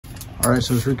All right,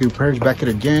 so it's Ricky Repairs back at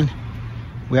it again.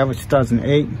 We have a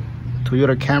 2008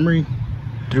 Toyota Camry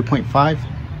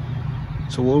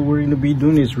 3.5. So what we're going to be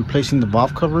doing is replacing the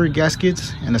valve cover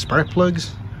gaskets and the spark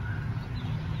plugs.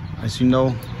 As you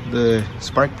know, the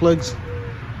spark plugs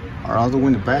are all the way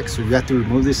in the back, so you have to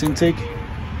remove this intake.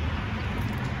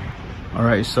 All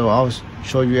right, so I'll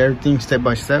show you everything step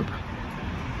by step.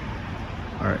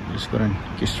 All right, let's go ahead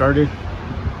and get started.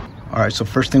 All right, so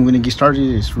first thing we're gonna get started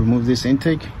is remove this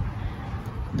intake,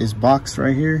 this box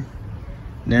right here,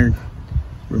 then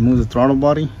remove the throttle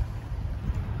body.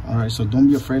 All right, so don't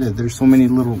be afraid that there's so many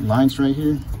little lines right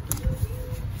here.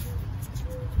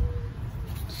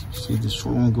 See, the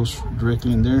short one goes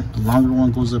directly in there, the longer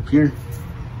one goes up here.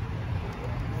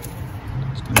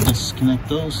 Just gonna disconnect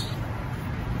those.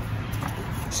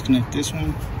 Disconnect this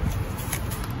one.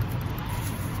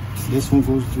 This one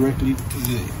goes directly to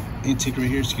the intake right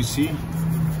here, as you can see.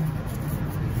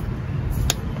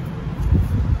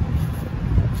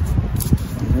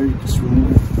 From there, you just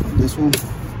remove this one.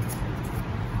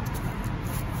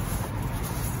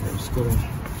 Okay, just go to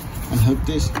unhook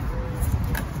this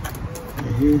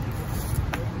right here.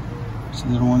 There's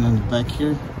another one in the back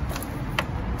here.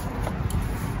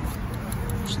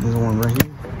 There's another one right here.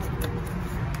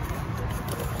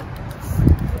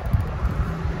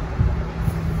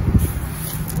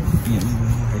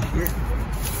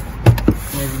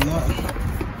 Maybe not.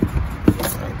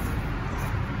 Right.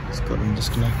 Let's go ahead and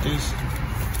disconnect this.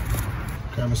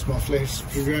 Grab a small flash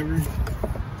screwdriver.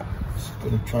 Just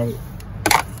gonna try it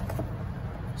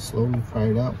slowly, pry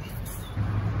it out.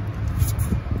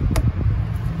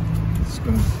 Just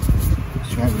gonna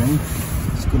drive it in.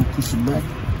 Just gonna push it back.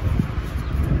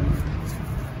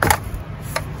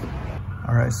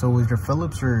 All right, so with your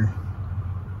Phillips or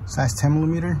size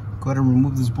 10mm, go ahead and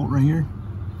remove this bolt right here.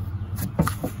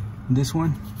 This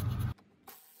one.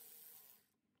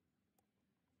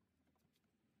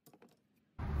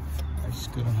 I'm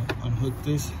just gonna unhook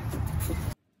this.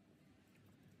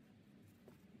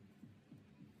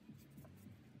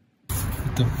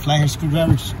 With the flathead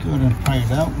screwdriver, just go ahead and pry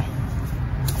it out.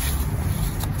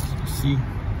 See,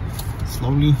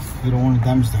 slowly. You don't want to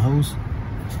damage the hose.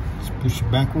 Just push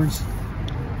it backwards.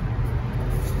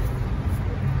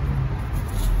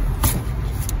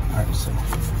 All right, so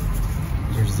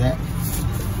there's that.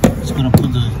 Just gonna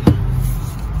put the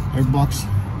air box,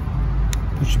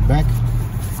 push it back,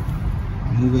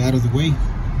 and move it out of the way.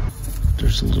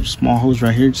 There's a little small hose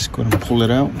right here. Just gonna pull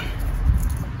it out.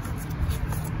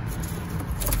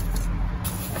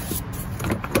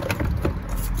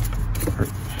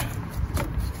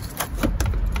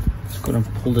 Just gonna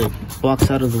pull the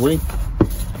box out of the way.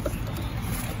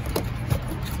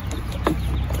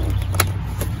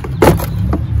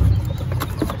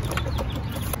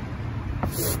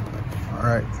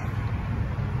 Alright,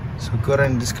 so go ahead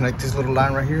and disconnect this little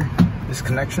line right here, this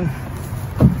connection.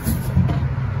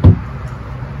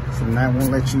 So now it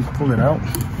won't let you pull it out.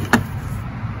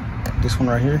 This one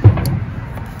right here.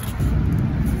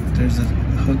 There's a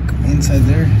hook inside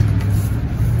there.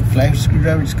 The flathead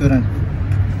screwdriver, just go ahead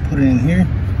and put it in here.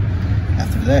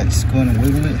 After that, just go ahead and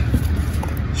wiggle it.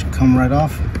 It should come right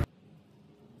off.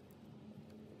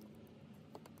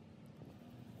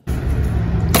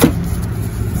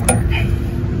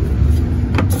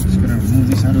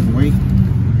 Out of the way.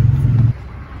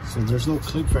 So there's no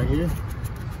clip right here.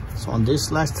 So on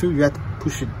this last two, you have to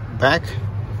push it back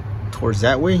towards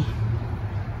that way,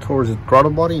 towards the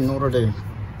throttle body, in order to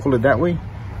pull it that way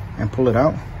and pull it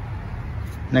out.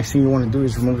 Next thing you want to do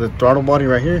is remove the throttle body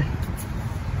right here.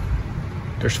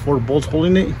 There's 4 bolts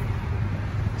holding it,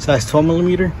 size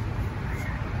 12mm.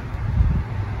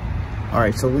 All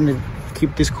right, so we're gonna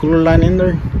keep this cooler line in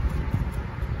there.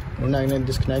 We're not gonna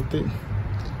disconnect it.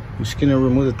 We're just gonna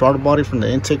remove the throttle body from the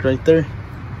intake right there.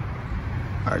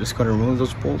 All right, just gonna remove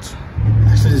those bolts.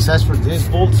 Actually, the size for these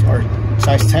bolts are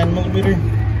size 10mm.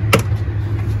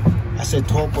 I said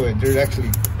 12, but they're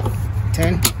actually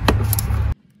 10.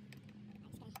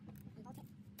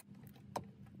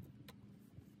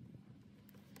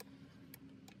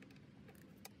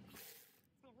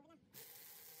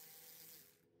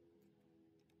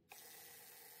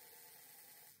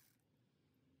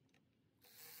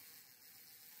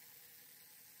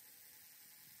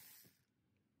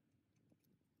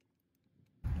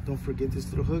 Don't forget this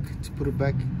little hook to put it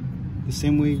back the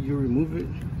same way you remove it.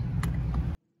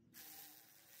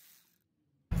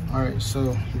 All right,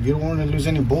 so if you don't want to lose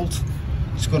any bolts,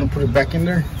 just gonna put it back in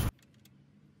there.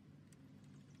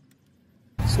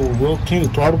 So we'll clean the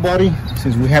throttle body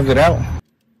since we have it out.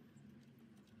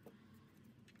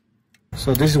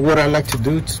 So this is what I like to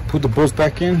do, to put the bolts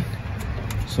back in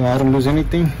so I don't lose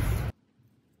anything.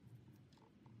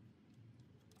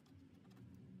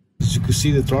 can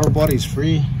see the throttle body is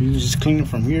free. You can just clean it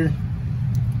from here.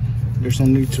 There's no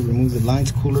need to remove the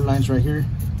lines, cooler lines right here,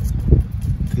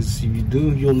 because if you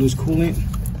do, you'll lose coolant.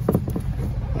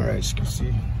 All right, as you can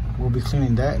see, we'll be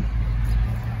cleaning that.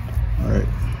 All right,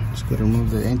 let's go to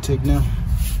remove the intake now.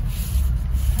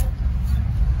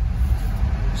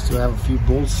 Still have a few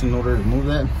bolts in order to remove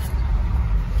that.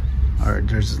 All right,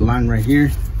 there's a line right here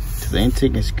to the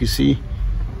intake. As you can see, you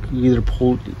can either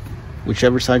pull it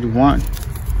whichever side you want.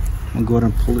 I'm gonna go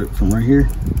ahead and pull it from right here.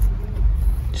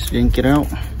 Just yank it out.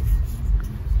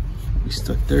 Be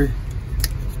stuck there.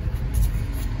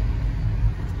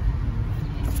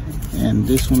 And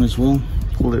this one as well.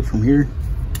 Pull it from here.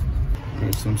 All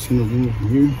right, so I'm just gonna remove it from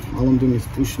here. All I'm doing is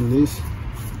pushing this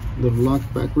little lock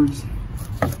backwards.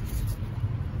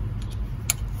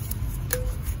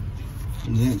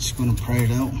 And then just gonna pry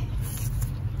it out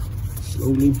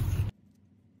slowly.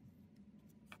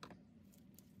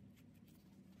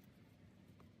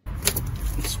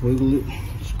 Just wiggle it,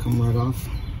 just come right off.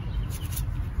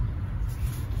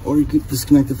 Or you could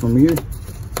disconnect it from here,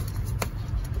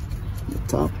 the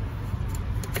top.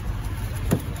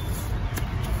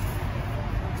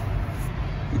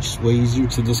 It's way easier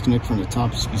to disconnect from the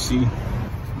top, as you can see. All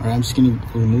right, I'm just gonna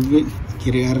remove it,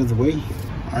 get it out of the way.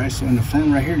 All right, so in the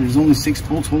front right here, there's only 6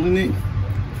 bolts holding it.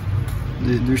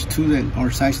 There's 2 that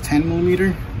are size 10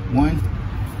 millimeter, 1,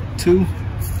 2,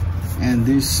 and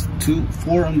there's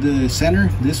 4 on the center.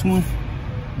 This one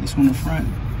in the front,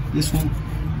 this one,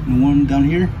 and 1 down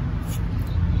here.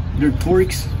 They're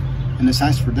Torx, and the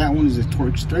size for that one is a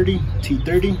Torx 30,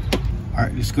 T30. All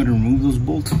right, let's go to remove those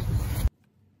bolts.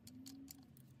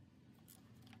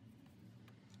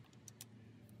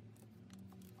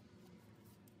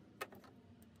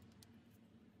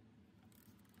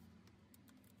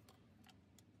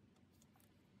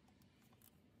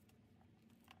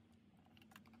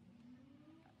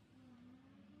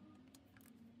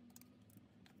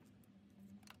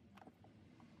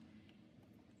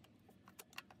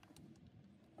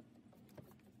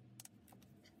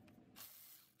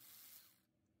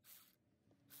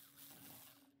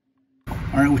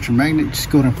 All right, with your magnet, just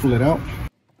go ahead and pull it out.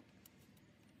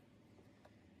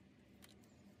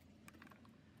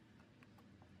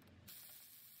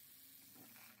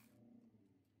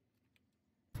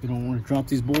 You don't want to drop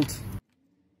these bolts.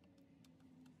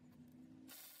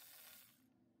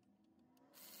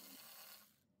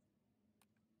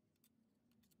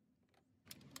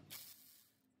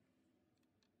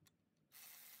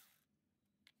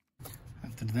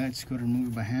 After that, just go to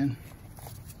remove it by hand.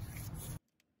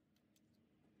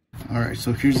 All right,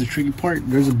 so here's the tricky part.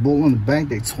 There's a bolt on the back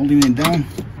that's holding it down.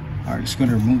 All right, just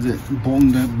gonna remove the bolt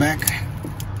in the back.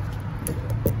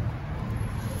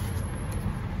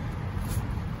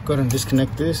 Go ahead and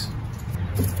disconnect this.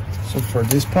 So for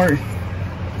this part,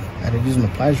 I had to use my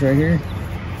pliers right here.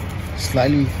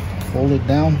 Slightly fold it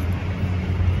down.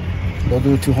 Don't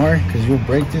do it too hard because you'll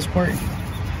break this part.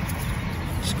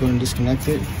 Just go ahead and disconnect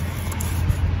it.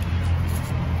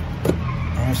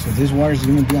 All right, so this wire is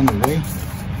gonna be on the way.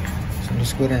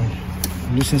 Just go ahead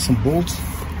and loosen some bolts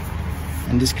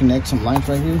and disconnect some lines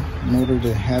right here in order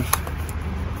to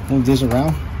move this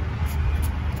around.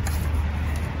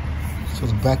 So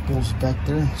the back bolt's back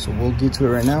there, so we'll get to it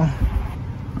right now.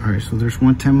 All right, so there's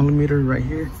one 10 millimeter right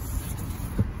here.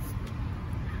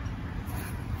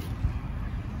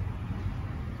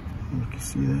 You can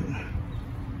see that.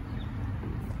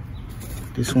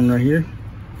 This one right here.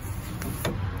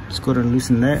 Just go ahead and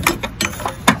loosen that.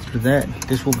 After that,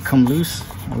 this will become loose.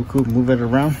 We could move it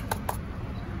around.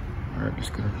 All right,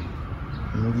 just gonna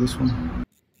remove this one.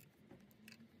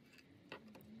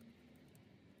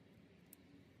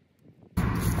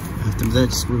 After that,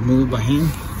 just remove it by hand.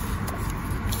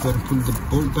 Just go ahead and put the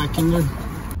bolt back in there.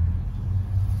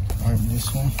 All right, this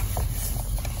one.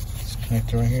 Just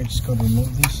connect it right here. Just go to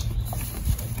remove this.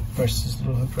 Press this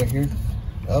little hook right here.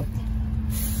 Up.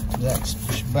 That, just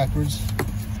push it backwards.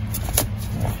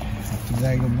 After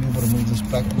that, you'll be able to move this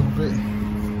back a little bit.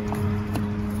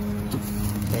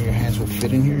 Then your hands will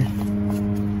fit in here.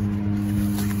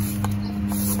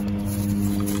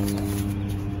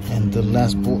 And the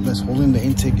last bolt that's holding the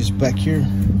intake is back here.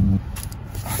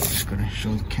 I'm just gonna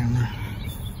show the camera.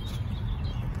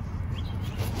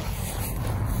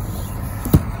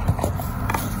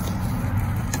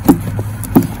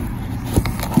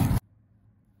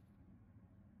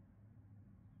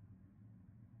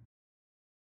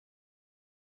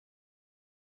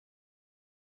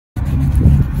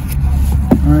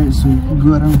 Alright, so you can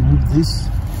go ahead and remove this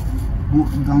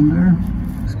bolt down there.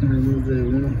 Just gonna remove the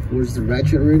one towards the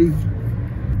ratchet already.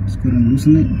 Just go ahead and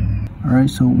loosen it. Alright,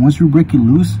 so once you break it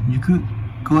loose, you could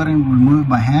go ahead and remove it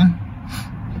by hand.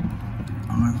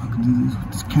 I don't know if I can do this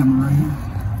with this camera right here.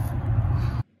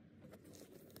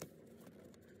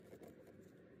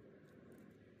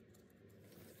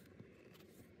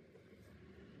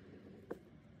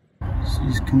 So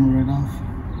it's coming right off.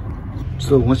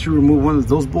 So once you remove one of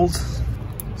those bolts,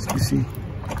 as you can see,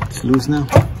 it's loose now.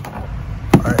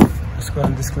 All right, let's go ahead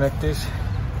and disconnect this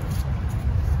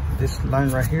line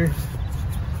right here,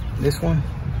 this one,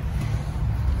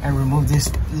 and remove this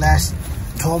last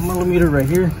 12 millimeter right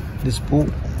here, this bolt.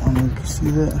 I don't know if you can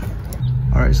see that.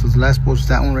 All right, so the last bolt's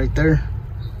that one right there.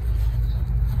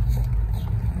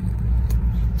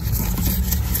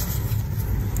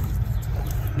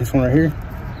 This one right here.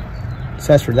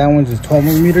 Size for that one is 12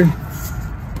 millimeter.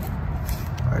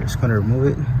 All right, just gonna remove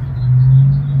it.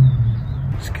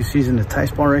 As you can see, it's in the tight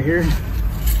spot right here.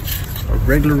 A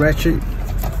regular ratchet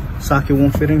socket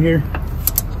won't fit in here.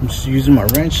 I'm just using my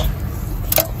wrench.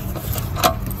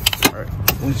 All right,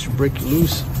 once you break it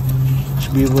loose, you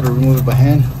should be able to remove it by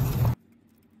hand.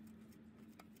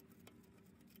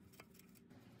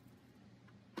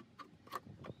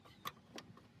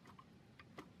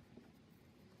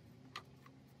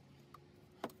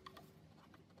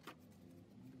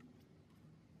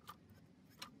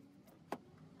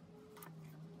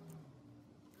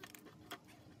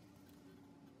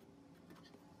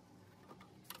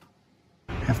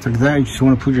 After that, you just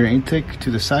want to put your intake to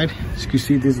the side. As you can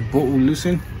see, this bolt will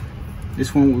loosen.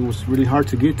 This one was really hard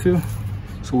to get to,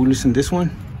 so we'll loosen this one.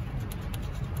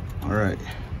 All right,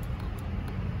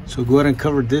 so go ahead and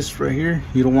cover this right here.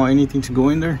 You don't want anything to go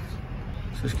in there.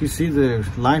 So as you can see, the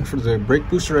line for the brake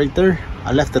booster right there,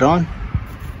 I left it on.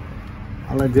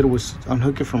 All I did was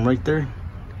unhook it from right there,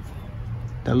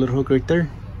 that little hook right there.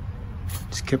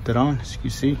 Just kept it on, as you can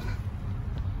see,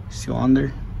 still on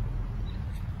there.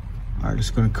 All right,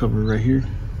 just gonna cover it right here.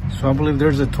 So I believe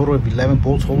there's a total of 11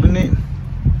 bolts holding it.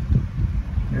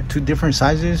 They're two different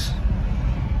sizes.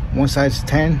 One size is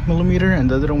 10 millimeter and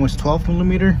the other one was 12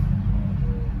 millimeter.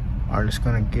 All right, just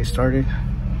gonna get started.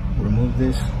 Remove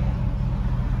this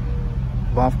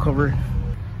valve cover.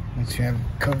 Once you have it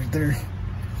covered there,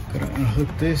 gotta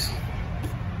unhook this.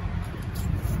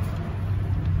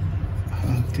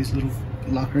 Unhook this little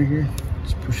lock right here.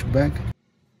 Just push it back.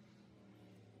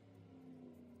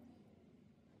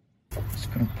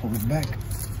 Just gonna pull it back,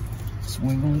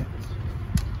 swing it,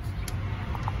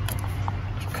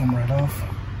 just come right off.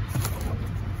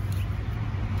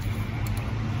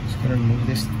 Just gonna remove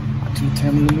this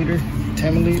 10 millimeter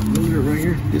right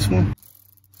here, this one.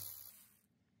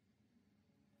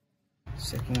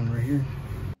 Second one right here.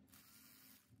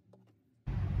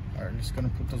 All right, just gonna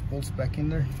put those bolts back in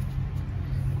there.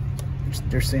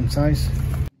 They're same size.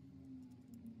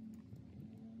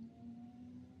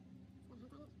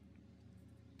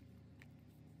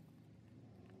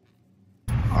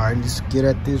 All right, just get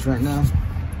at this right now.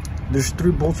 There's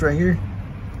 3 bolts right here.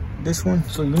 This one,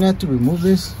 so you're gonna have to remove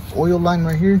this oil line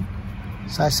right here,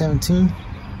 size 17.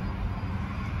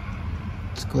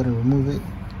 Let's go ahead and remove it.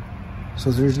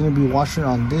 So there's gonna be a washer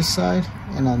on this side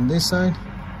and on this side.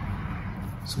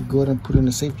 So go ahead and put it in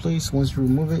a safe place. Once you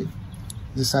remove it,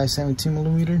 the size 17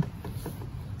 millimeter.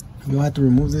 You'll have to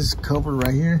remove this cover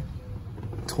right here.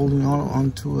 It's holding on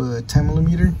onto a 10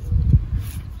 millimeter.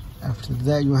 After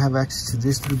that, you'll have access to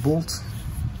these 3 bolts.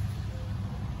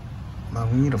 Now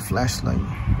we need a flashlight.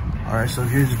 All right, so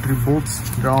here's the 3 bolts.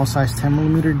 They're all size 10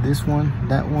 millimeter. This one,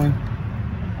 that one,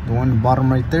 the one at the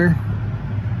bottom right there.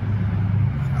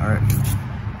 All right,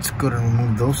 let's go ahead and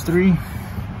remove those 3.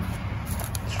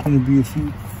 There's gonna be a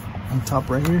few on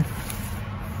top right here.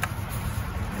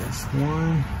 There's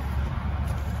one.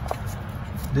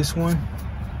 This one.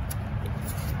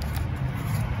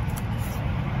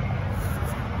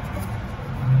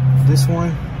 This one,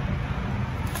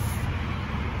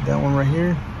 that one right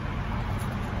here,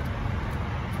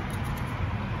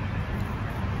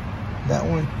 that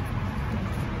one,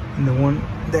 and the one,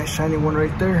 that shiny one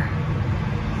right there,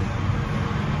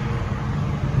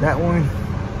 that one.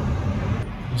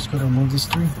 Just gotta remove these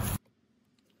 3.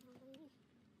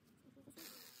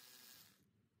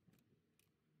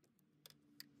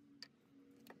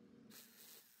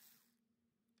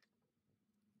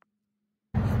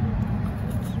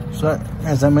 So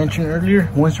as I mentioned earlier,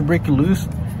 once you break it loose,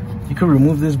 you can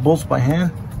remove these bolts by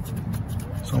hand.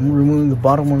 So I'm removing the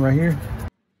bottom one right here.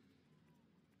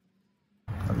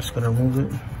 I'm just gonna remove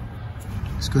it.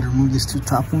 Just gonna remove these 2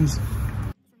 top ones.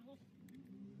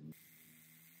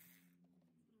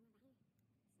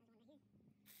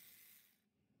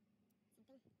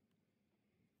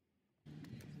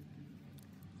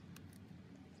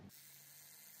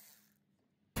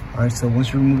 All right, so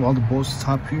once you remove all the bolts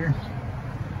top here,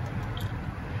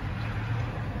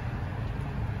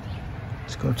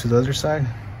 go to the other side.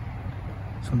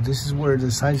 So this is where the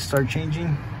sizes start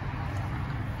changing.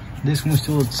 This one's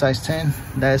still at size 10.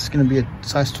 That's gonna be a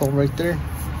size 12 right there.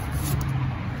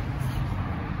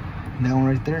 That one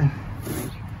right there.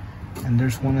 And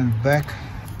there's one in the back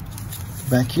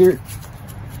here.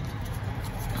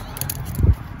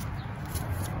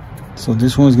 So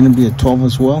this one's gonna be a 12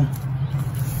 as well.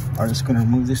 Alright, just gonna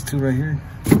remove this two right here.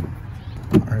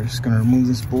 Alright, just gonna remove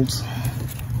this bolts.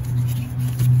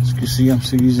 As you can see, I'm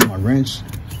still using my wrench.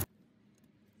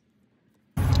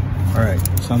 Alright,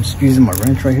 so I'm just using my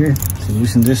wrench right here to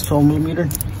loosen this 12mm.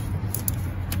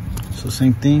 So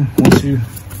same thing, once you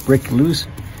break it loose,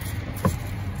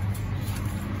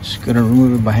 just gonna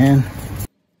remove it by hand.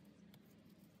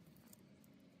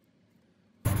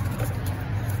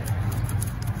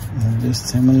 And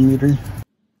this 10mm.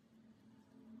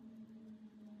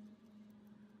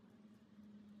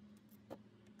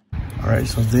 Alright,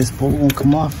 so this bolt won't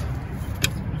come off.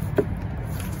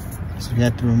 So you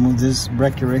have to remove this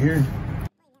bracket right here.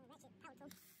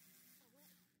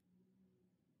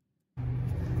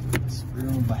 Just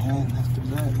remove it by hand after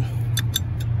that.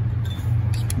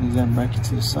 Just move that bracket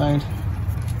to the side.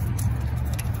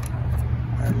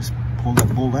 Alright, just pull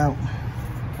that bolt out.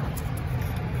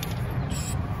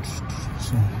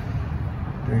 So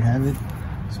there you have it.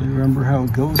 So you remember how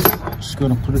it goes. Just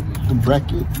gonna put the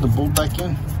bolt back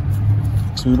in,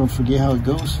 so you don't forget how it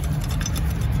goes.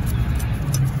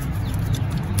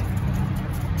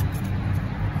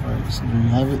 Alright, so there you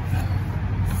have it.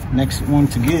 Next one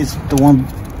to get is the one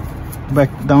back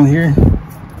down here.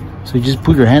 So you just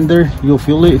put your hand there, you'll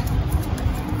feel it.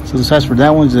 So the size for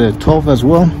that one's a 12 as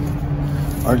well.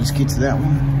 Alright, let's get to that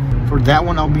one. For that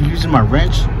one, I'll be using my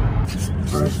wrench.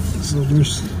 Alright, so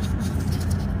there's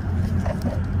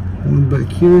one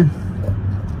back here.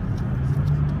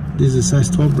 This is a size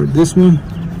 12 for this one.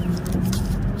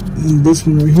 And this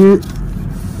one right here.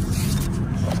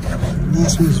 And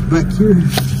this one's back here.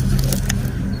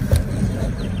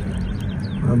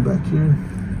 Right back here.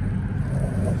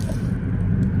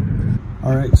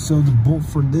 Alright, so the bolt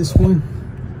for this one,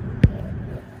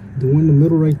 the one in the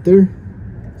middle right there,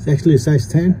 it's actually a size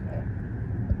 10.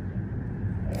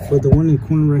 But the one in the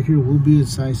corner right here will be a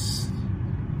size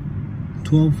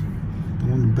 12. The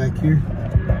one in the back here.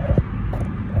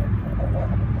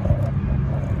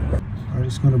 I'm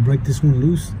just gonna break this one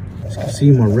loose. As you can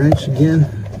see, my wrench again.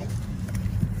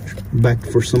 Back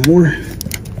for some more.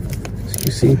 As you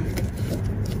can see,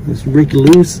 once you break it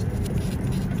loose,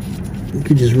 you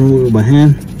can just remove it by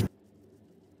hand.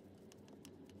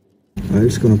 I'm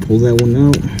just gonna pull that one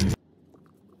out.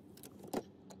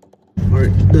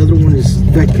 Alright, the other one is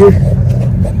back here.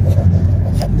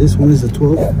 This one is a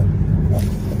 12.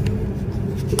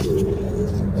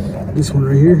 This one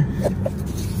right here.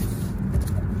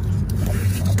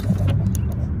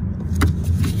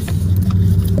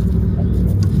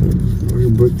 We're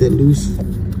gonna break that loose.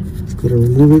 Just gotta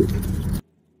remove it.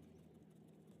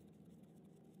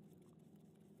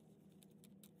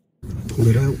 Pull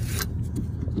it out.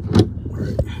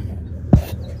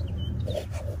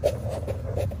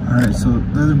 Alright, so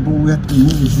the other bolt we have to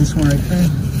remove is this one right there.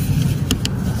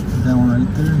 That one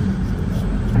right there.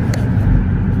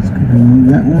 Just gonna remove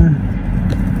that one.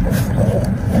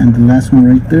 And the last one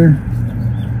right there.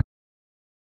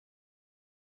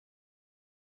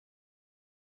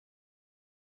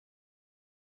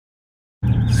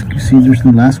 As you can see, there's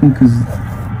the last one because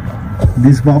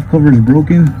this valve cover is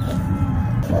broken.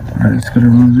 Alright, just gotta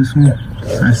remove this one.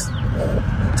 Size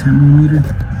 10mm.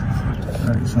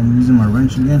 Alright, so I'm using my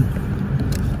wrench again.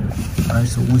 Alright,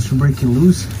 so once you break it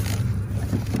loose,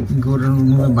 you can go to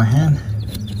remove it by hand.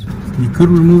 You could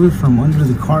remove it from under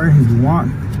the car if you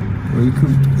want, or it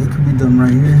could be done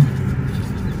right here.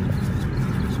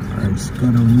 Alright, just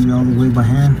gotta remove it all the way by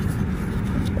hand.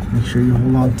 Make sure you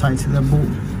hold on tight to that bolt.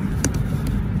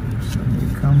 So here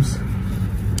it comes.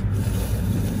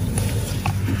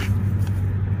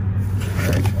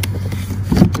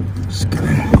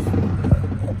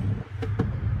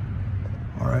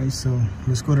 Alright, so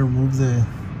let's go to remove the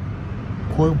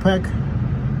coil pack,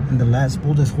 and the last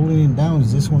bolt that's holding it down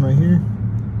is this one right here.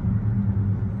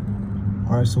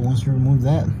 Alright, so once you remove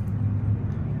that,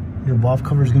 your valve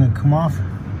cover is going to come off.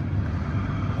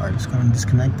 Alright, just going to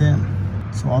disconnect that.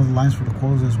 So all the lines for the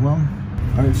coils as well.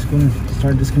 Alright, just going to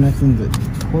start disconnecting the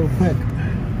coil pack.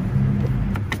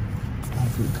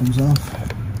 After it comes off,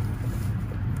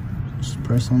 just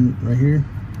press on right here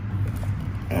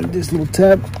on this little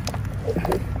tab.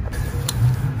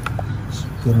 Just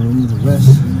gotta remove the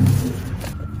rest.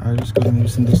 Alright, just gonna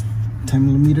loosen this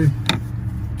 10mm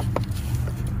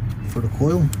for the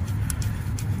coil.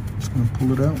 Just gonna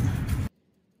pull it out.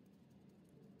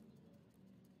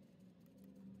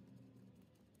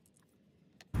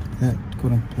 that, go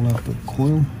ahead and pull out the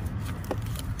coil.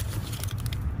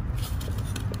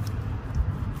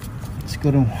 Let's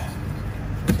go to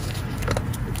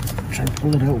try to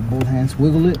pull it out with both hands.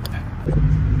 Wiggle it.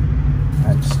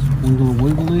 Alright, just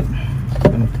wiggle it.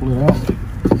 I'm gonna pull it out.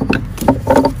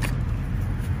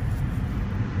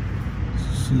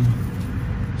 See,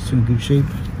 it's in good shape.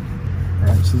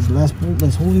 Alright, so the last bolt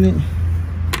that's holding it,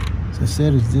 as I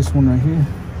said, is this one right here.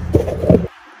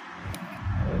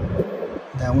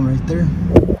 That one right there.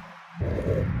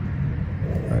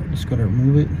 Alright, just gotta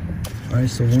remove it. Alright,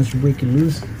 so once you break it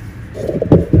loose, go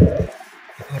ahead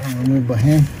and remove it by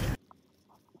hand.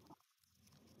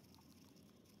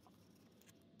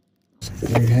 So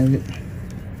there you have it.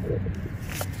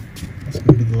 That's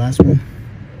gonna be the last one.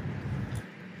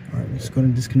 Alright, we're just gonna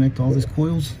disconnect all these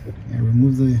coils and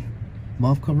remove the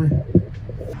valve cover.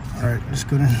 Alright, just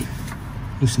gonna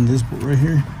loosen this bolt right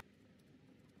here.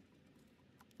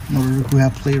 In order to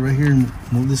have plate right here and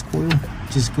move this coil,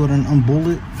 just go ahead and unbolt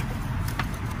it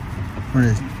for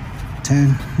a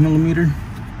 10mm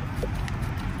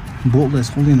bolt that's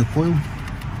holding the coil.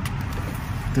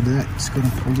 After that, just go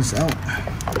ahead and pull this out.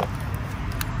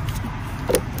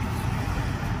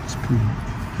 Just put a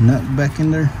nut back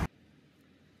in there.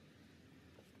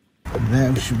 After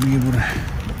that, we should be able to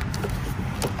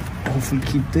hopefully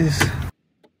keep this.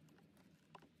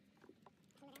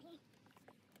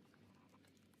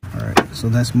 So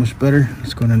that's much better.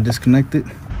 Let's go ahead and disconnect it.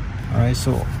 Alright,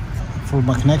 so for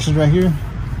my connections right here,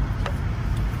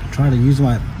 try to use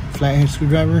my flathead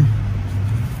screwdriver.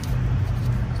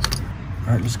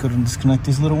 Alright, let's go ahead and disconnect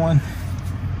this little one.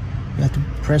 You have to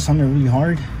press on it really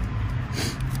hard.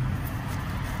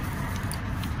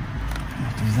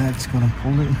 After that, just go ahead and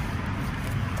pull it.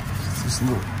 It's this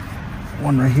little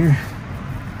one right here.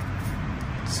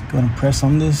 Just go ahead and press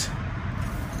on this.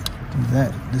 Do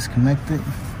that, disconnect it.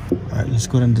 Alright, let's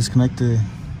go ahead and disconnect the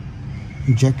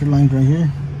injector lines right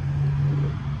here.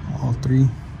 All three.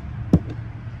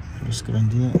 Just go ahead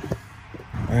and do that.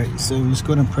 Alright, so let's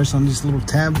go ahead and press on this little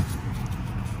tab.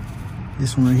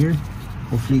 This one right here.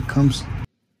 Hopefully it comes.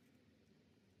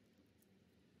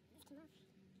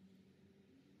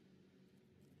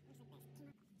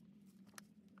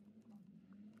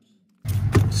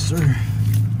 Sir,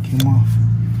 came off.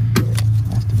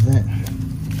 After that,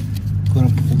 go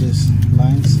ahead and pull this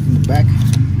lines in the back.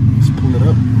 Just pull it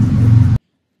up.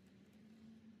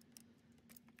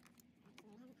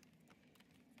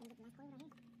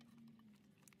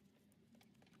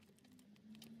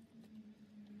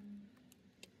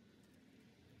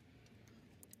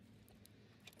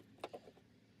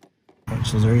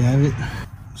 So there you have it.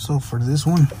 So for this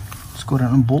one, just go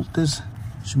ahead and unbolt this.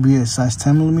 Should be a size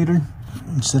 10mm.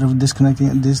 Instead of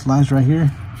disconnecting these lines right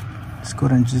here, just go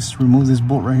ahead and just remove this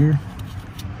bolt right here.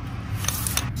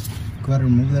 Go ahead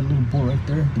and remove that little bolt right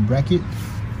there, the bracket,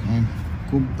 and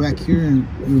go back here and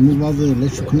remove all the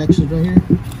electrical connections right here.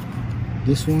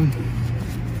 This one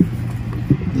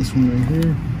right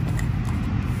here.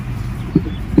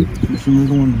 Just remove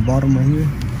the one at the bottom right here.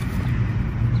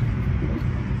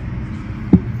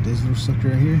 This little sucker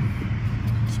right here.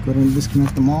 Just go ahead and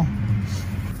disconnect them all.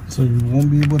 So you won't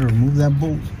be able to remove that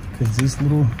bolt because this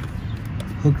little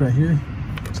hook right here,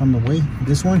 it's on the way.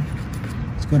 This one,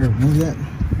 just go ahead and remove that.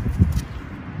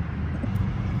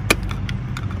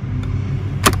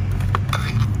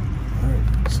 Alright,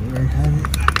 so there you have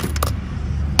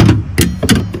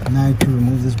it. Now you can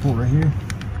remove this bolt right here.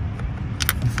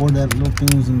 Before that little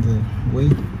thing was in the way,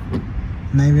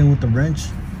 not even with the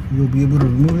wrench, you'll be able to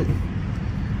remove it.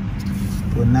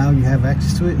 But now you have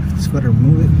access to it, just go ahead and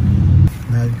remove it.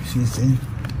 Now you can see it's in.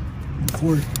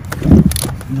 Before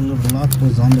the little lock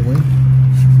was on the way.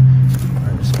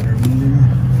 Alright, just gotta remove it.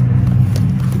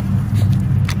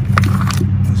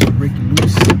 Just break it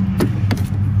loose.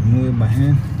 Remove it by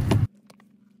hand.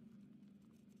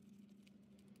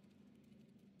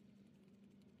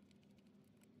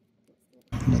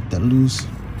 Let that loose.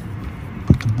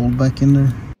 Put the bolt back in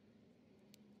there.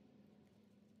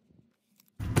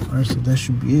 Alright, so that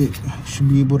should be it. Should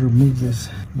be able to remove this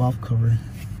valve cover.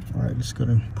 Alright, just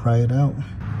gonna pry it out.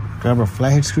 Grab a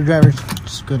flathead screwdriver.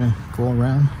 Just gonna go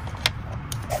around.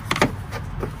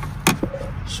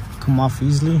 Should come off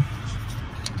easily.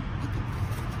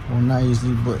 Well, not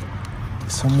easily, but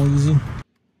somewhat easy.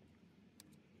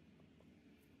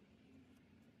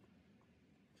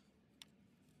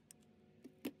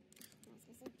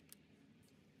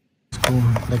 Go,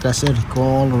 like I said, go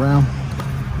all around.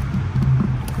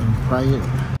 Gonna pry it.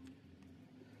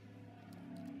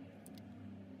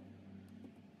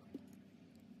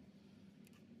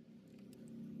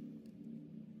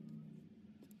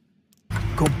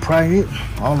 Go pry it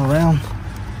all around.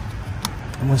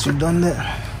 Once you've done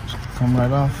that, come right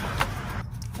off.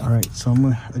 All right, so I'm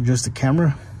gonna adjust the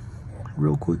camera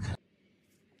real quick.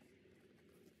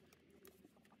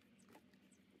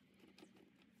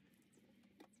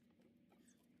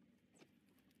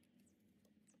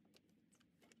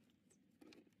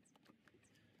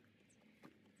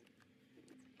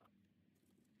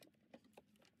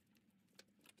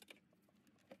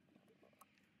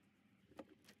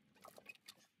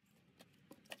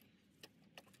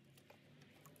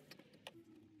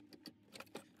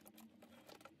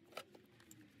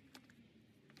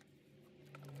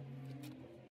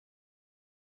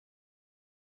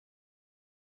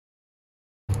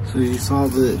 So you saw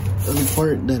the other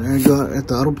part that I got at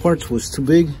the auto parts was too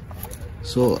big.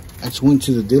 So I just went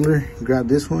to the dealer, grabbed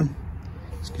this one.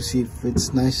 As you can see, it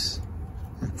fits nice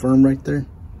and firm right there.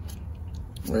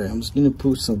 All right, I'm just gonna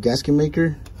put some gasket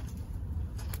maker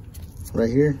right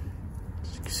here.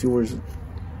 As you can see where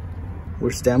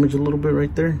it's damaged a little bit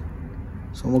right there.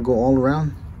 So I'm gonna go all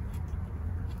around.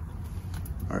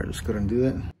 All right, let's go ahead and do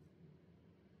that.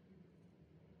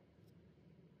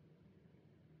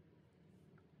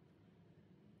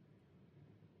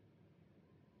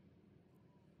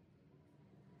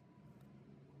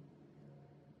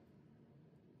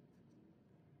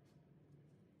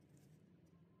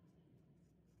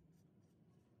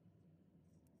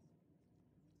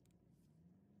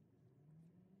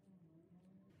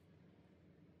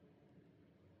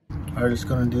 All right, let's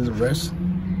go and do the rest.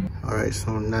 All right,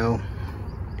 so now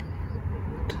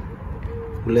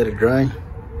we let it dry.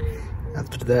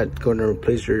 After that, go and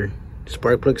replace your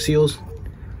spark plug seals.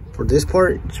 For this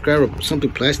part, just grab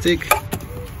something plastic.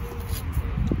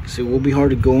 So it will be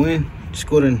hard to go in. Just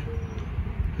go ahead and,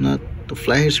 not the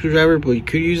flathead screwdriver, but you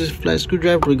could use a flat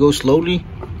screwdriver to go slowly.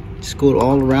 Just go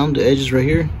all around the edges right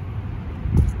here.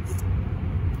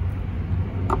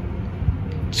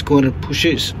 Just go ahead and push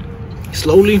it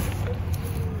slowly.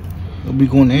 It'll be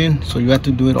going in, so you have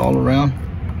to do it all around.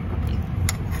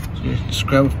 So just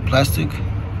grab plastic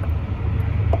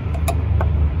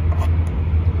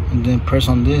and then press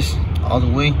on this all the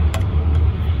way.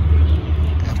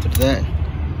 After that,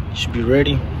 it should be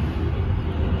ready.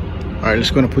 All right,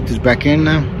 let's go and put this back in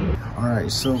now. All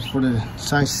right, so for the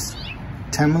size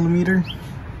 10 millimeter,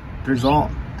 they're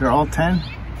all 10.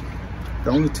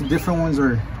 The only two different ones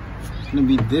are gonna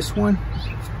be this one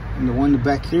and the one in the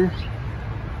back here.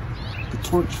 The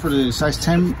torques for the size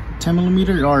 10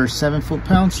 millimeter are 7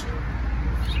 foot-pounds,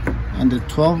 and the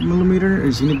 12 millimeter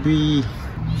is going to be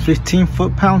 15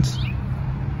 foot-pounds.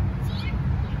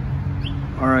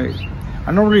 All right,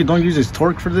 I normally don't use this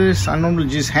torque for this. I normally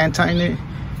just hand tighten it.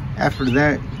 After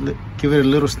that, give it a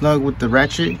little snug with the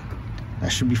ratchet.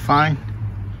 That should be fine.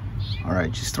 All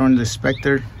right, just throw in the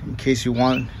inspector in case you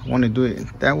want to do it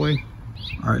that way.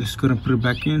 All right, let's go and put it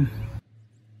back in.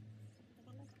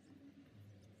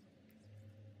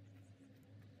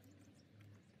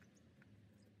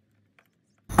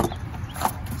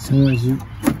 So as you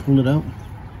pull it out,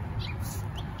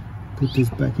 put this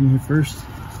back in here first.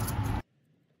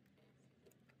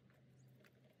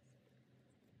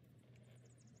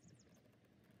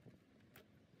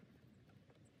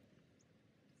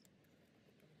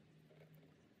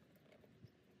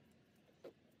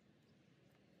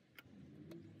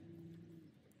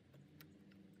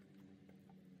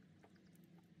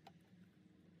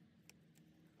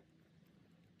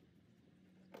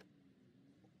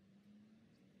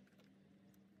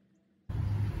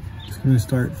 Just gonna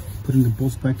start putting the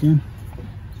bolts back in.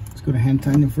 Let's go to hand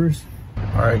tighten it first.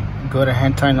 All right, go to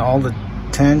hand tighten all the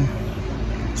 10.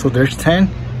 So there's 10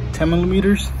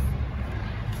 millimeters.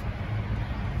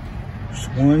 There's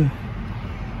 1,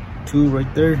 2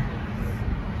 right there.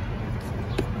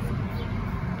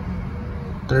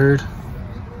 Third,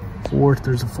 fourth,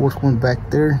 there's a fourth one back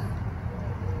there.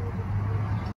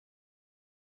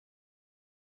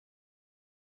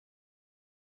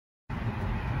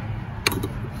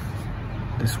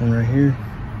 This one right here,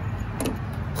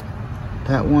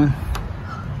 that one,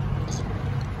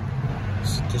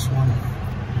 this one,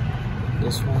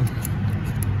 this one,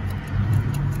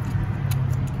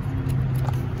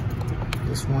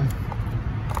 this one,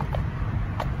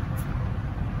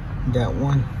 that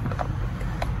one,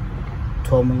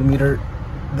 12 millimeter,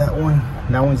 that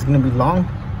one's gonna be long.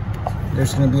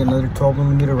 There's gonna be another 12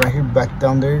 millimeter right here, back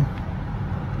down there.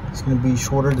 It's gonna be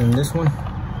shorter than this one.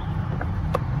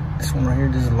 This one right here,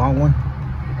 this is a long one.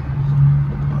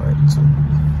 All right, so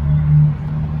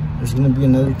there's gonna be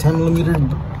another 10 millimeter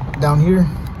down here.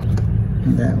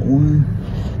 That one,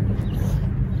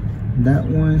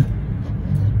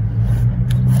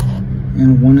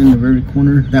 and one in the very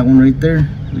corner. That one right there,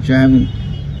 which I haven't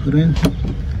put in.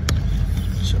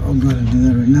 So I'll go ahead and do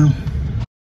that right now.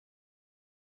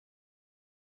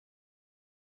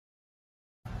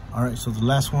 All right, so the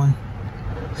last one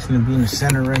is gonna be in the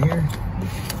center right here.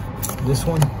 This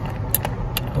one,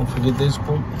 don't forget this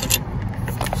bolt.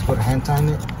 Let's go to hand tighten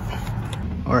it.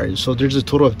 All right, so there's a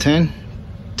total of 10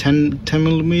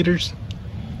 millimeters,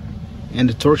 and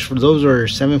the torques for those are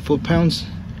 7 foot-pounds,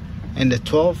 and the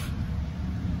 12,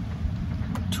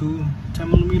 2 10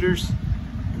 millimeters,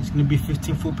 it's gonna be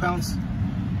 15 foot-pounds.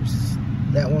 There's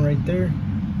that one right there,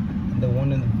 and the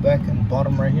one in the back and the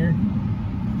bottom right here.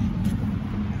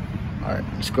 All right,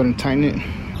 let's go and tighten it.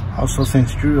 Also,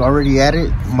 since you're already at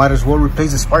it, might as well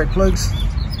replace the spark plugs.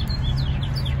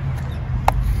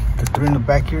 The 3 in the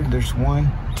back here, there's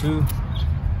 1, 2,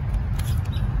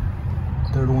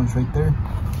 third one's right there.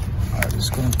 All right,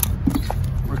 let's go and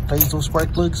replace those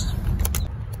spark plugs.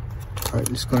 All right,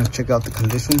 let's go and check out the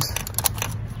conditions.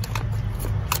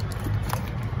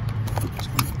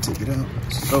 Take it out.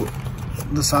 So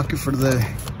the socket for the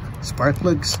spark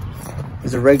plugs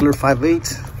is a regular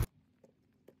 5/8.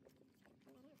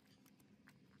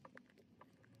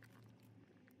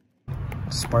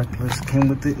 Spark plugs came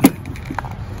with it.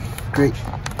 Great.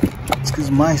 It's because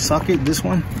my socket, this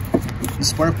one, the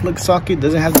spark plug socket,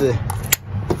 doesn't have the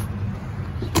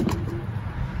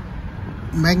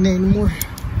magnet anymore.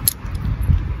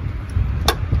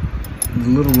 The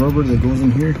little rubber that goes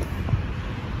in here.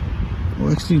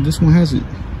 Well, actually, this one has it.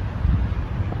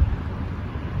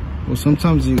 Well,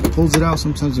 sometimes it pulls it out,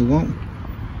 sometimes it won't.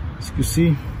 As you can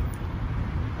see,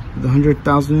 the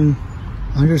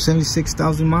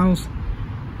 176,000 miles,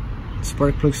 the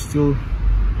spark plug still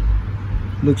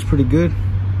looks pretty good.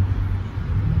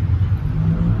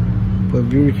 But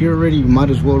if you're here already, you might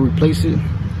as well replace it.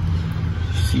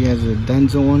 See, it has a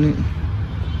Denso on it.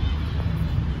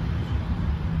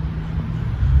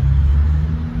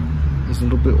 There's a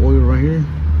little bit of oil right here.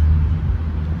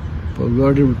 But we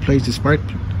already replaced the spark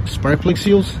plug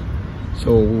seals,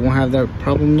 so we won't have that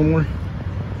problem no more.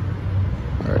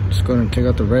 Alright, just go ahead and take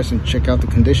out the rest and check out the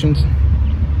conditions.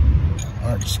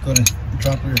 Alright, just go ahead and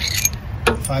drop your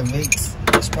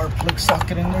 5/8 spark plug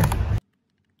socket in there.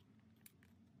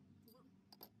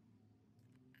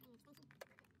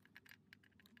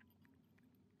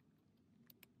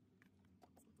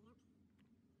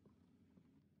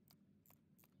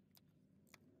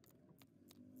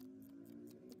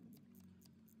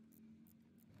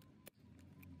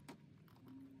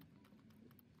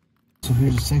 So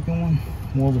here's the second one,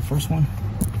 well, the first one.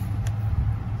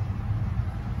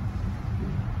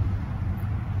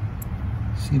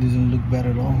 See, it doesn't look bad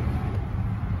at all.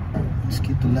 Let's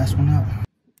get the last one out.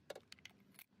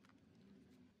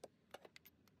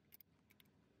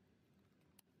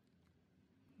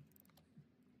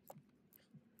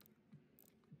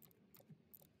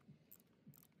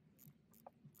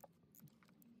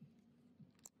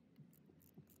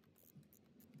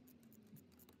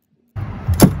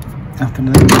 After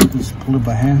that, just pull it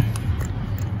by hand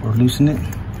or loosen it.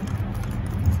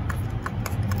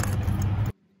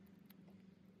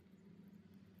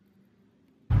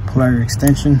 Pull out your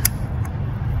extension.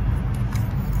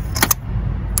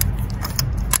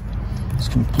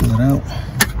 Just gonna pull it out.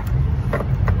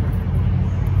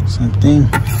 Same thing.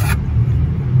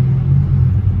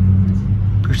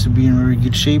 Appears to be in very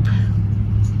good shape.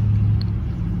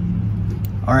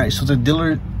 Alright, so the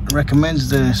dealer recommends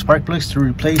the spark plugs to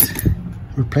replace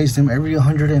them every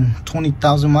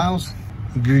 120,000 miles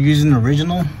if you're using the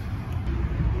original.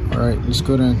 All right, let's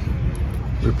go ahead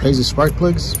and replace the spark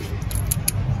plugs.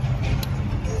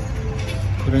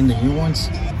 Put in the new ones.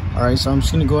 All right, so I'm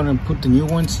just gonna go ahead and put the new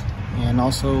ones, and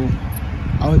also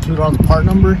I'll include all the part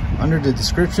number under the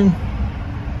description.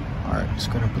 All right, just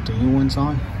gonna put the new ones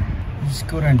on. Just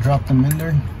go ahead and drop them in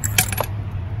there.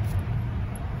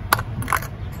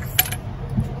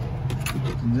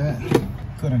 That.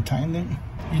 Go ahead and tighten them.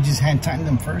 You just hand tighten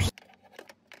them first.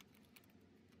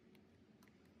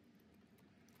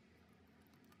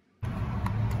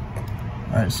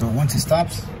 Alright, so once it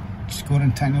stops, just go ahead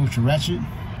and tighten it with your ratchet.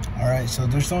 Alright, so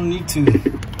there's no need to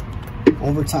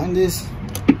over tighten this.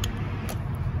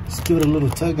 Just give it a little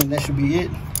tug and that should be it.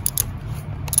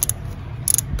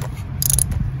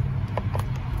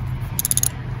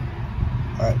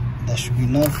 Alright, that should be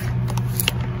enough.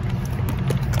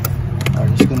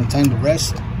 Alright, just gonna tighten the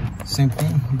rest. Same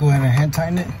thing, go ahead and hand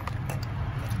tighten it.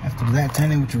 After that,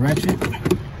 tighten it with your ratchet.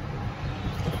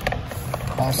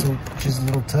 Also, just a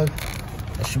little tug.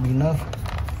 That should be enough.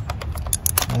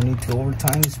 No need to over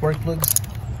tighten the spark plugs.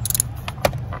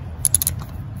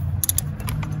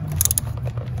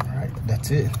 Alright,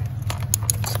 that's it.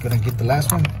 Just gonna get the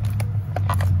last one.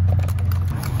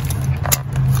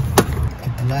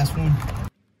 Get the last one.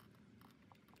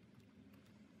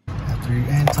 After you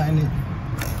tighten it,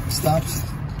 it stops.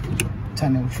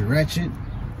 Tighten it with your ratchet.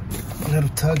 A little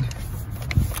tug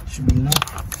should be enough.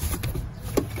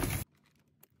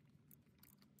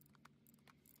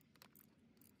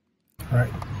 All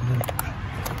right,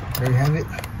 there you have it.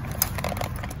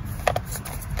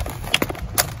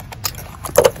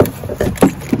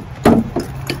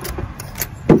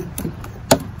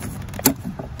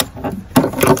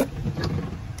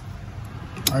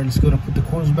 All right, let's go to put the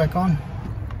coils back on.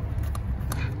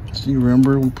 So you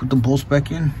remember, we put the bolts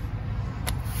back in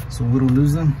so we don't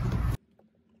lose them.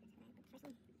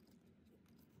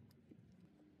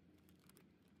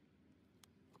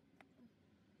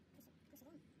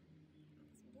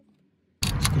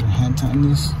 Let's go hand tighten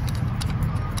this.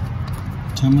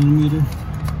 10 millimeter.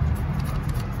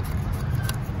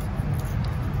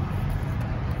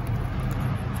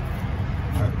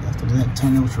 All right, after that,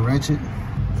 tighten it with your ratchet.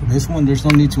 For this one, there's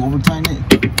no need to over tighten it.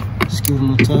 Just give it a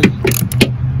little tug.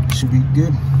 It should be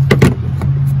good.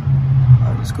 All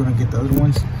right, let's go and get the other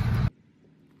ones.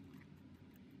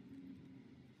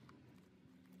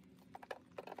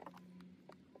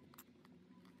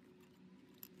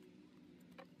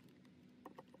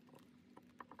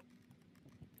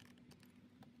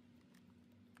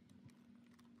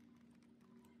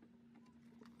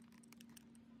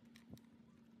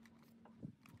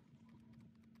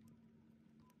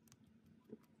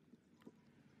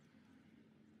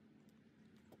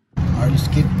 All right, let's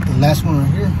get the last one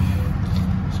right here.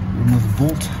 So remove the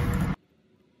bolt.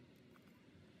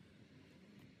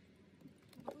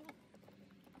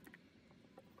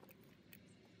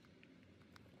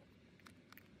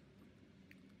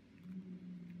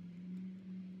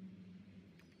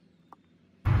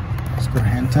 Let's go to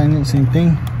hand tighten it, same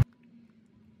thing.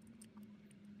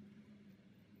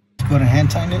 Let's go to hand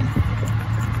tighten it.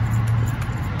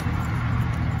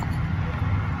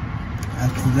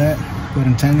 After that, go ahead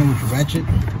and tighten it with your ratchet.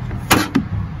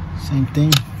 Same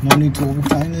thing, no need to over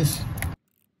tighten this.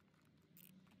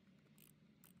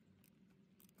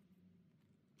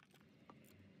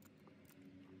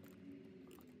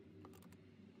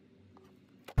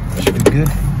 Should be good.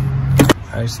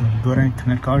 Alright, so go ahead and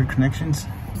connect all your connections.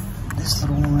 This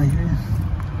little one right here.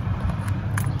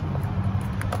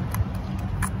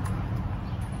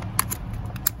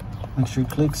 Make sure it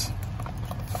clicks.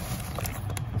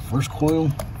 First coil,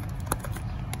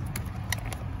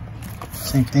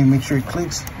 same thing, make sure it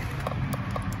clicks.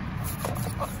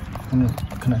 I'm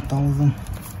gonna connect all of them.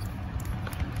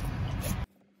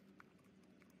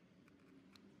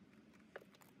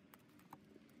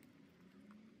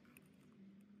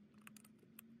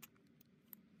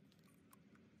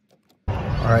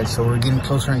 All right, so we're getting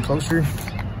closer and closer.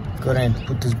 Go ahead and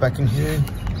put this back in here.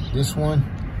 This one,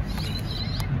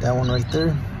 that one right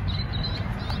there.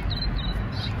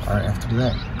 All right, after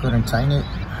that, go ahead and tighten it.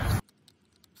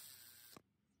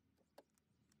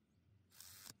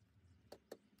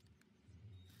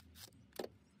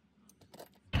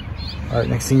 All right,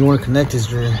 next thing you want to connect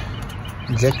is your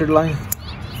injector line.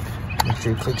 Make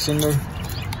sure it clicks in there.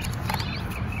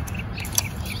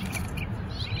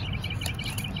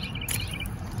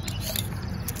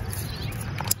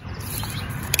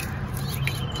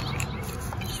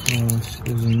 So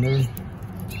goes in there.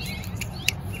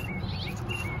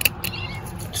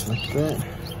 Like that.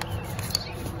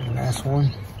 And last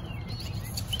one.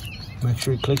 Make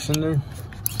sure it clicks in there.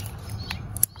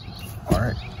 All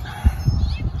right.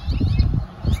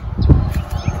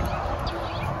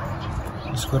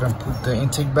 Let's go ahead and put the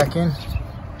intake back in.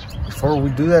 Before we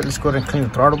do that, let's go ahead and clean the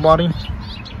throttle body.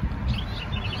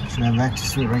 Should have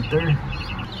access to it right there.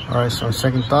 All right, so on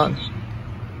second thought,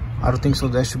 I don't think so.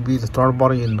 That should be the throttle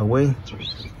body in the way.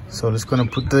 So let's go ahead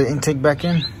and put the intake back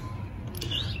in.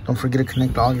 Don't forget to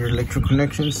connect all your electrical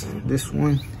connections. This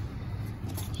one,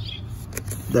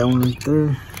 that one right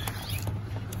there,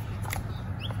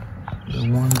 the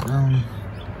one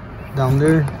down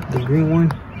there, the green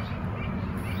one,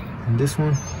 and this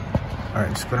one. All right,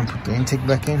 let's go ahead and put the intake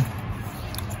back in.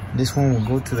 This one will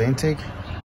go to the intake.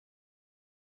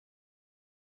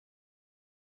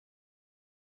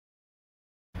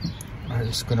 All right,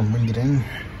 let's go ahead and bring it in.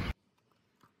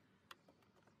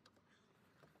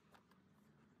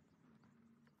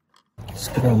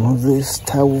 Just gonna remove these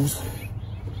towels.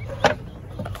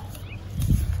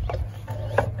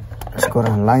 Let's go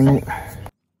ahead and line it.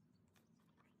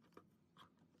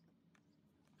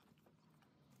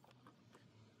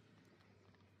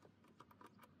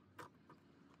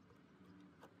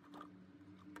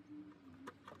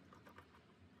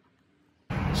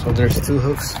 So there's two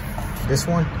hooks. This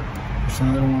one, there's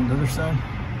another one on the other side.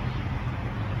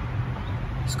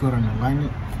 go ahead and align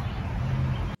it.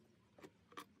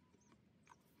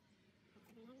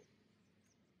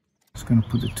 Just gonna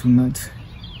put the 2 nuts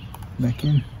back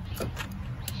in.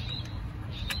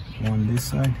 One this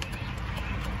side,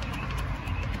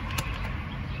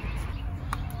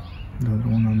 the other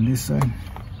one on this side.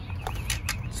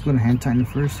 Just gonna hand tighten it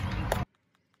first.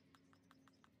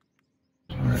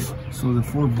 Alright, so the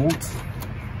 4 bolts,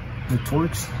 the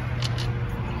Torx,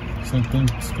 same thing.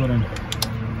 Just go ahead and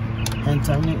hand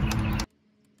tighten it.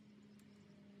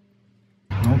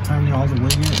 Don't tighten it all the way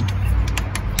yet.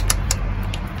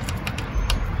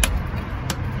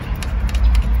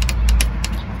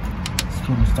 Just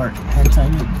go ahead and start hand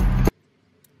tightening it.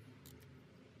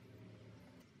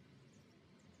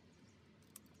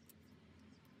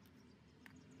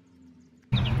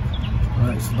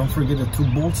 Alright, so don't forget the 2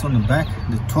 bolts on the back,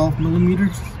 the 12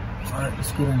 millimeters. Alright,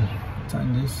 let's go ahead and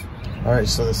tighten this. Alright,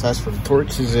 so the size for the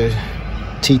Torx is a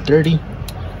T30.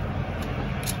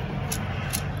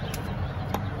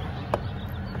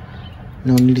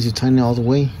 No need to tighten it all the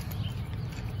way.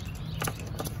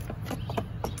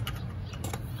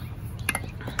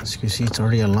 As you can see, it's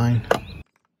already aligned.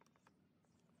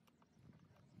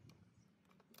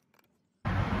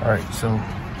 Alright, so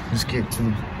let's get to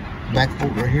the back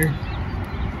bolt right here.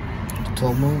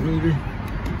 12 millimeter.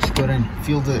 Just go ahead and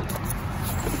feel the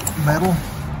metal.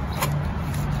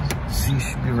 See, it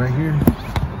should be right here.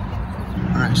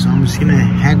 Alright, so I'm just gonna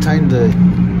hand tighten the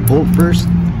bolt first.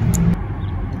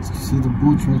 See the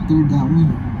bolts right there, that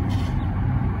one.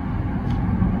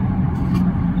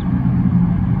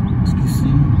 As you can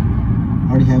see, I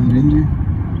already have it in there.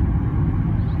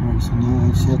 Alright, so now I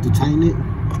just have to tighten it.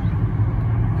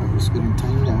 Alright, let's go ahead and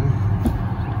tighten that one.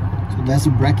 So that's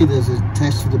the bracket that's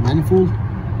attached to the manifold.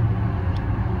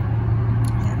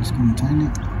 Alright, let's go ahead and tighten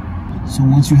it. So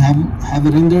once you have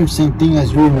it in there, same thing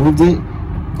as you removed it,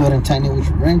 go ahead and tighten it with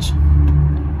your wrench.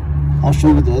 I'll show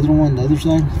you the other one, the other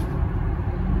side.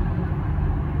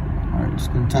 Alright,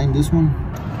 just gonna tighten this one.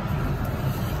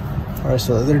 Alright,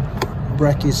 so the other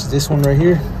bracket is this one right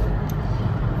here.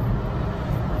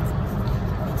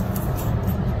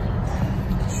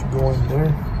 Should go in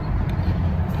there.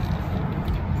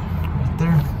 Right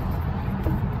there.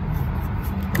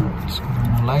 Alright, just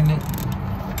gonna align it.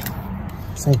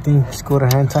 Same thing, just go to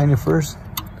hand tighten it first.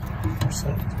 So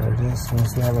there it is.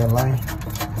 Once you have it aligned,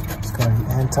 just go ahead and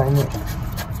hand tighten it.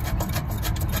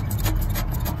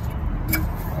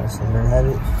 So there you have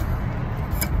it.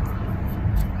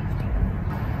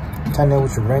 Tighten it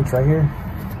with your wrench right here.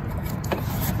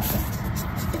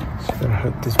 Just gonna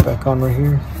hook this back on right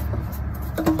here.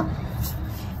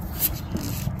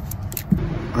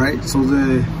 Alright, so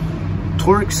the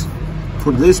Torx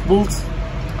for this bolt,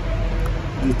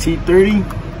 the T30,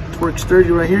 Torx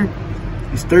 30 right here,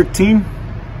 is 13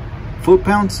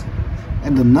 foot-pounds.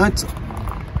 And the nuts,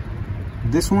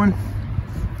 this one,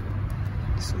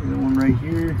 the one right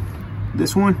here,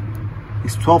 this one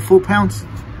is 12 foot-pounds.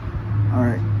 All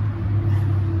right,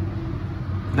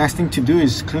 last thing to do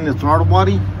is clean the throttle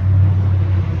body.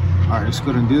 All right, let's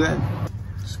go ahead and do that.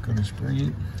 Just gonna spray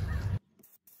it.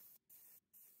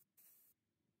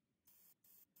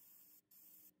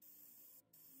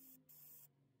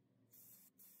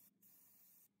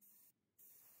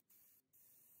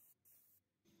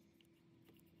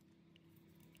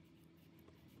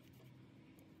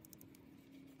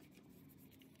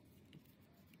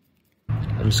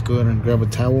 Let's go ahead and grab a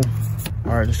towel.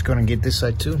 All right, let's go ahead and get this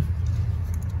side too.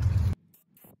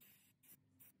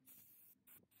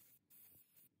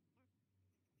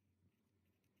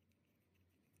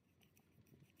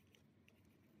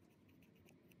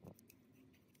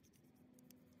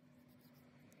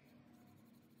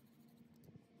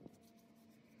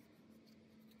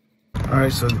 All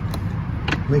right, so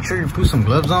make sure you put some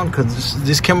gloves on because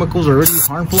this chemicals are really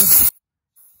harmful.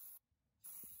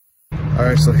 All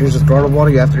right, so here's the throttle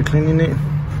body after cleaning it.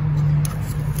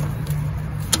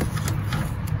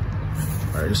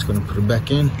 All right, just gonna put it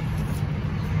back in.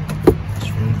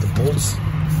 Just remove the bolts.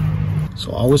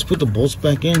 So I always put the bolts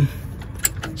back in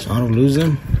so I don't lose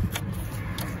them.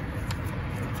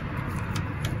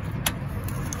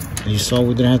 And you saw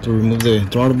we didn't have to remove the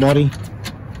throttle body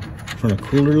from the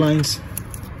cooler lines,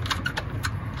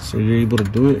 so you're able to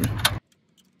do it.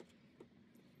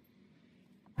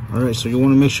 Alright, so you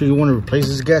want to make sure you want to replace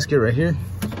this gasket right here,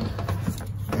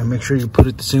 and make sure you put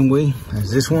it the same way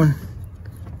as this one.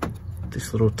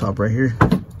 This little top right here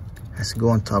has to go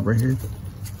on top right here.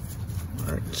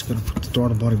 Alright, just gonna put the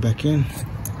throttle body back in.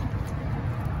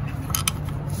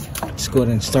 Let's go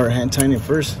ahead and start hand tightening it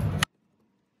first.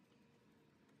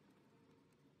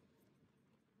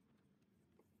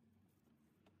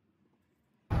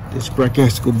 This bracket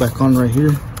has to go back on right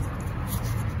here,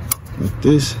 like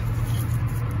this.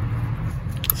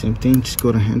 Same thing, just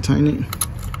go to hand tighten it.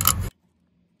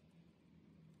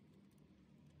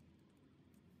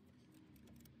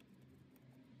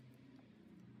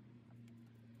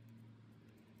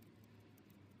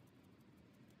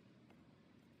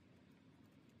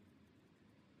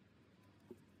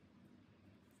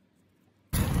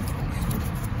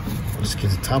 Let's get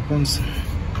the top ones.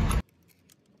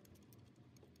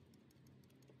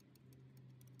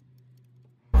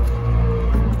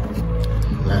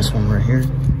 Last one right here.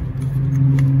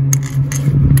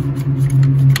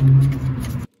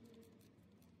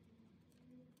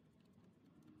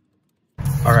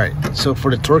 All right, so for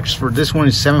the torques for this one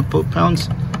is 7 foot-pounds.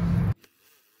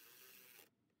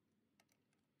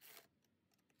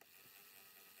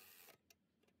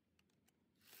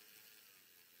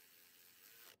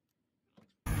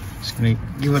 Just gonna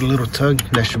give it a little tug.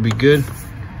 That should be good.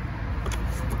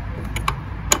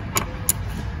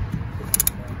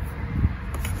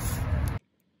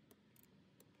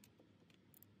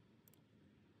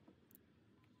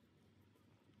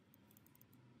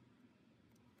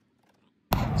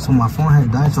 So my phone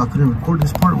had died, so I couldn't record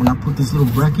this part when I put this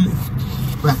little bracket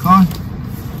back on.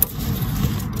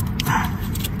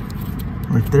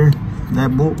 Right there,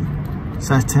 that bolt,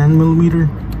 size 10 millimeter.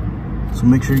 So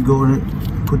make sure you go ahead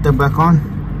and put that back on.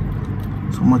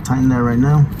 So I'm gonna tighten that right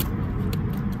now.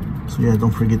 So yeah, don't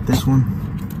forget this one.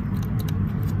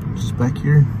 Just back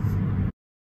here.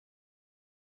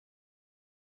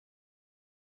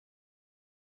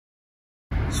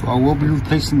 So I will be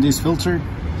replacing this filter.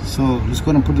 So let's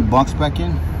go ahead and put the box back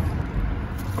in.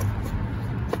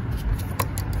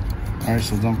 Alright,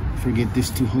 so don't forget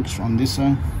these 2 hooks on this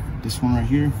side. This one right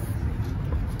here,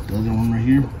 the other one right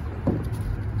here.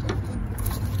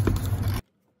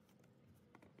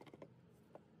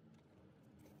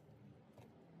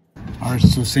 Alright,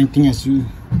 so same thing as you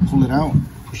pull it out,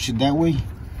 push it that way,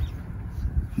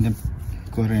 and then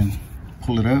go ahead and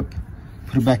pull it up,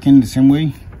 put it back in the same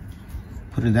way.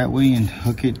 Put it that way and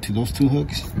hook it to those 2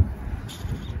 hooks.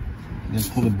 Then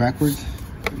pull it backwards.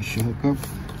 It should hook up.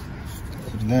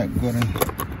 After that, go ahead and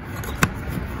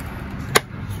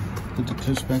put the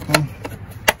clips back on.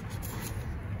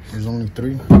 There's only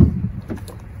 3.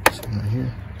 This one right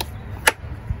here.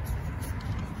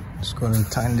 Just go ahead and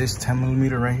tighten this 10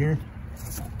 millimeter right here.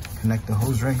 Connect the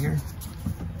hose right here.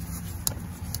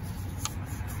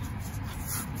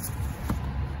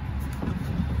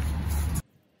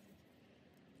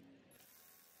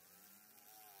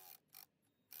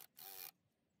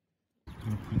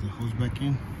 Put the hose back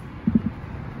in.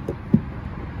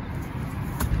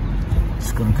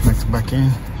 Just gonna connect it back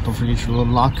in. Don't forget your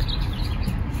little lock. Put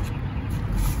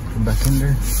it back in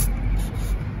there.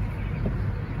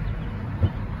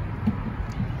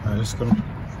 Alright, let's go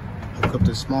hook up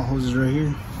the small hoses right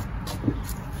here.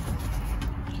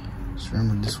 Just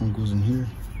remember this one goes in here.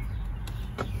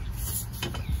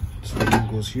 This one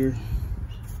goes here.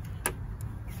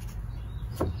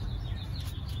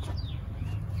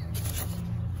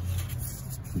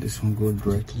 This one goes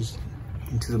directly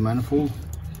into the manifold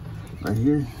right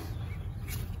here.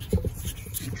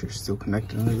 Make sure it's still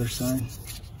connected on the other side.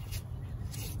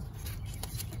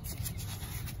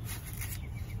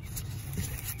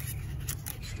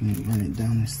 Just gonna run it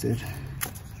down instead.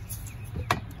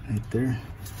 Right there.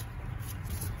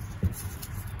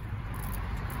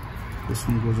 This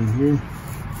one goes in here.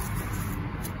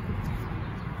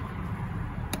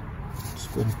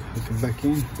 Just go hook it back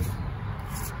in.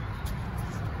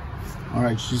 All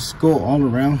right, just go all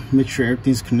around, make sure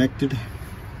everything's connected.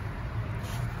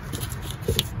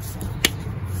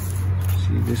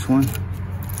 See, this one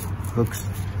hooks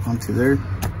onto there.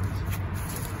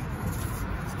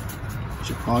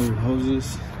 Check all your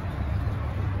hoses.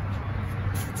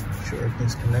 Make sure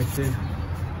everything's connected.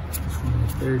 This one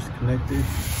right there is connected.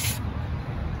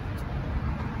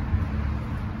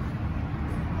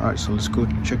 All right, so let's go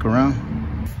check around.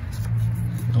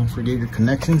 Don't forget your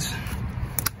connections.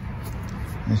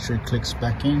 Make sure it clicks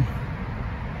back in.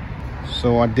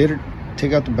 So I did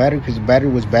take out the battery because the battery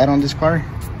was bad on this car.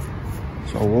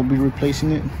 So I will be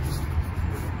replacing it.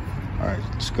 Alright,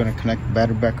 just gonna connect the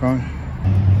battery back on.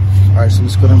 Alright, so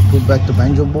let's go ahead and put back the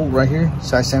banjo bolt right here,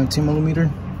 size 17 millimeter.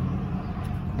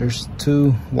 There's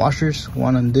 2 washers,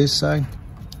 one on this side,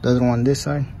 the other one on this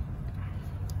side.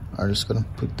 Alright, just gonna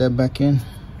put that back in.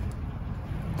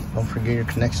 Don't forget your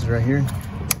connections right here.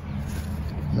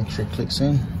 Make sure it clicks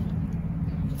in.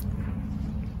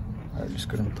 Alright, just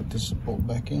gonna put this bolt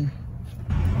back in.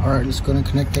 Alright, let's go and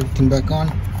connect everything back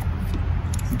on.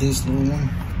 This little one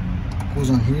goes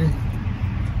on here.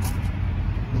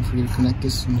 Don't forget to connect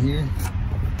this in here.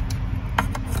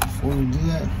 Before we do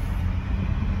that,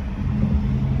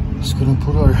 just gonna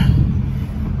put our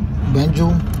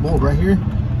banjo bolt right here.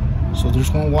 So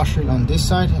there's one washer on this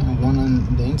side and one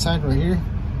on the inside right here.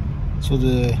 So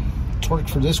the torque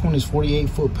for this one is 48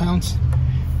 foot-pounds.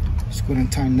 Just go ahead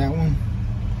and tighten that one.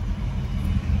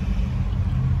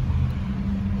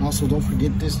 And also don't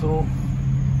forget this little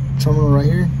terminal right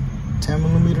here,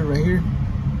 10mm right here.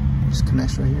 Just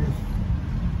connects right here.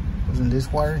 Goes in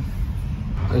this wire.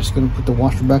 I'm just gonna put the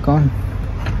washer back on.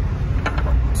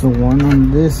 So one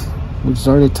on this, which is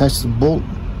already attached to the bolt.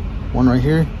 One right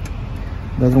here.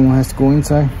 The other one has to go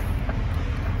inside.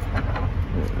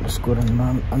 Let's go ahead and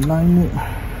align it.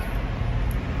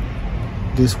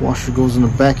 This washer goes in the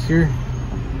back here.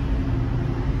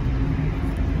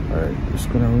 Alright, just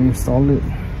gonna reinstall it.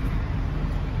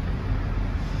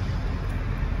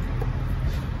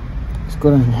 Let's go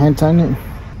ahead and hand tighten it.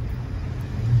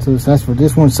 So the size for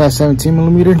this one, size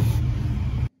 17mm.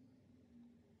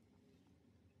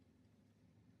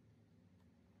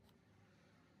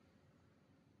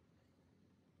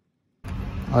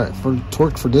 Alright, for the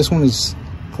torque for this one is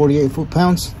 48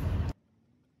 foot-pounds.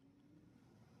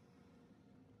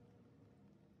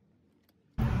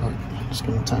 Alright, just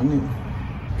gonna tighten it.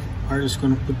 Alright, just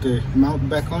gonna put the mount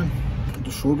back on. The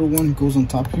shoulder one goes on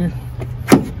top here.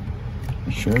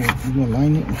 Make sure you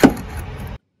align it.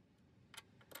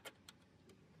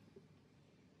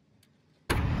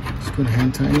 Just go to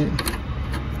hand tighten it.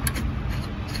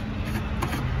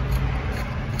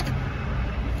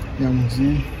 That one's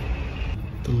in.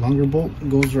 The longer bolt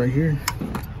goes right here.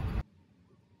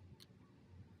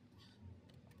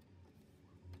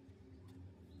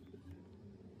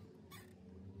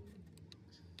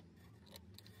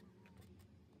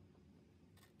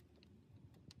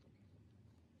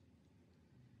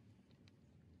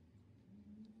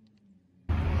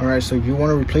 Alright, so if you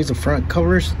want to replace the front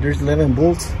covers, there's 11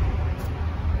 bolts.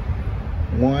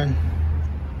 1,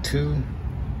 2,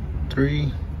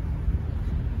 3,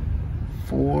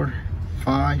 4,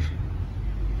 5,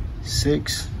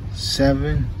 6,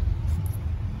 7,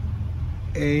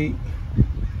 8,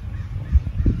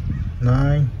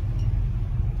 9,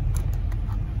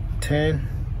 10,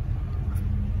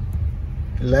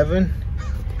 11,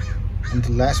 and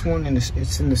the last one, and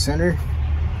it's in the center.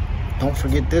 Don't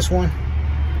forget this one.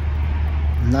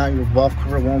 Now your valve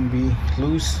cover won't be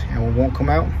loose and it won't come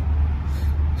out.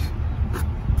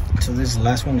 So this is the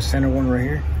last one, the center one right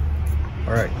here.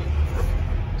 All right.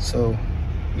 So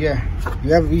yeah,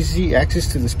 you have easy access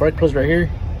to the spark plugs right here.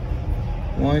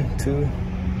 1, 2,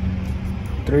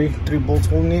 3 bolts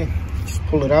holding it. Just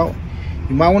pull it out.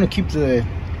 You might want to keep the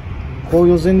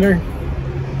coils in there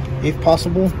if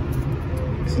possible,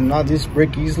 so not this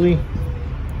break easily.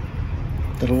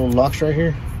 The little locks right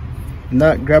here.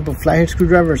 Not grab a flathead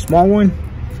screwdriver, a small one,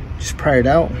 just pry it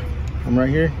out. I'm right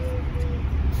here.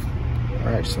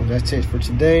 All right, so that's it for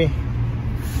today.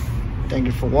 Thank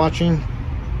you for watching.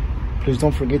 Please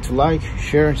don't forget to like,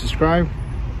 share, and subscribe.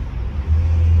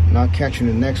 And I'll catch you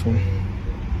in the next one.